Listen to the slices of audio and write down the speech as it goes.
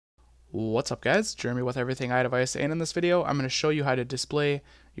What's up guys, Jeremy with Everything iDevice, and in this video I'm going to show you how to display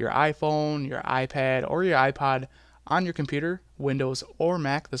your iPhone, your iPad, or your iPod on your computer, Windows or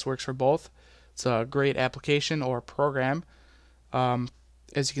Mac. This works for both. It's a great application or program. Um,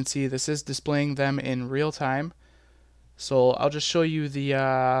 as you can see, this is displaying them in real time. So I'll just show you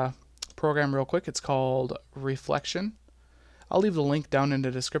the program real quick. It's called Reflection. I'll leave the link down in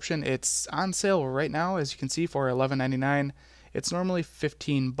the description. It's on sale right now, as you can see, for $11.99. It's normally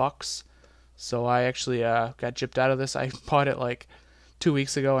 $15. So I actually got gypped out of this. I bought it like 2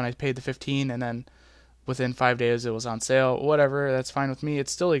 weeks ago and I paid the 15, and then within 5 days it was on sale. Whatever, that's fine with me.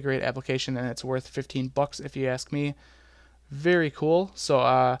 It's still a great application and it's worth $15 if you ask me. Very cool. So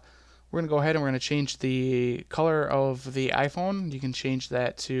we're gonna go ahead and we're gonna change the color of the iPhone. You can change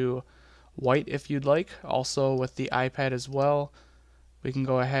that to white if you'd like. Also with the iPad as well, we can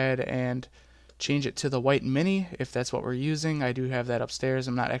go ahead and change it to the white mini if that's what we're using. I do have that upstairs.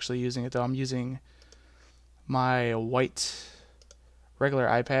 I'm not actually using it though. I'm using my white regular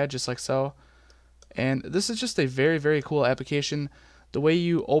iPad just like so. And this is just a very cool application. The way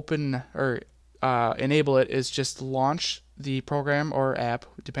you open or enable it is just launch the program or app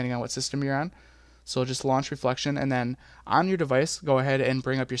depending on what system you're on. So just launch Reflection, and then on your device go ahead and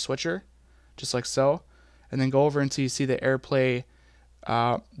bring up your switcher just like so, and then go over until you see the AirPlay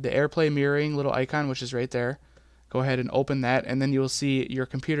mirroring little icon, which is right there. Go ahead and open that, and then you'll see your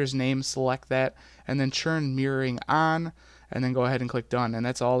computer's name. Select that and then turn mirroring on, and then go ahead and click done. And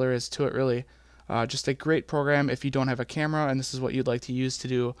that's all there is to it, really. Just a great program if you don't have a camera and this is what you'd like to use to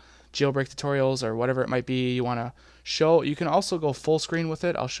do jailbreak tutorials or whatever it might be you want to show. You can also go full screen with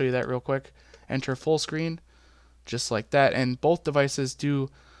it. I'll show you that real quick. Enter full screen just like that, and both devices do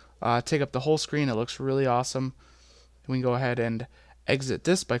take up the whole screen. It looks really awesome. We can go ahead and exit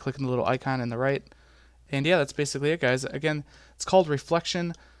this by clicking the little icon in the right. And yeah, that's basically it, guys. Again, it's called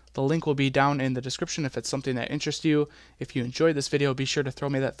Reflection. The link will be down in the description if it's something that interests you. If you enjoyed this video, be sure to throw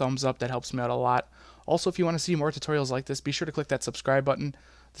me that thumbs up. That helps me out a lot. Also, if you want to see more tutorials like this, be sure to click that subscribe button.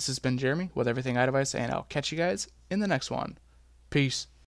 This has been Jeremy with Everything iDevice, and I'll catch you guys in the next one. Peace.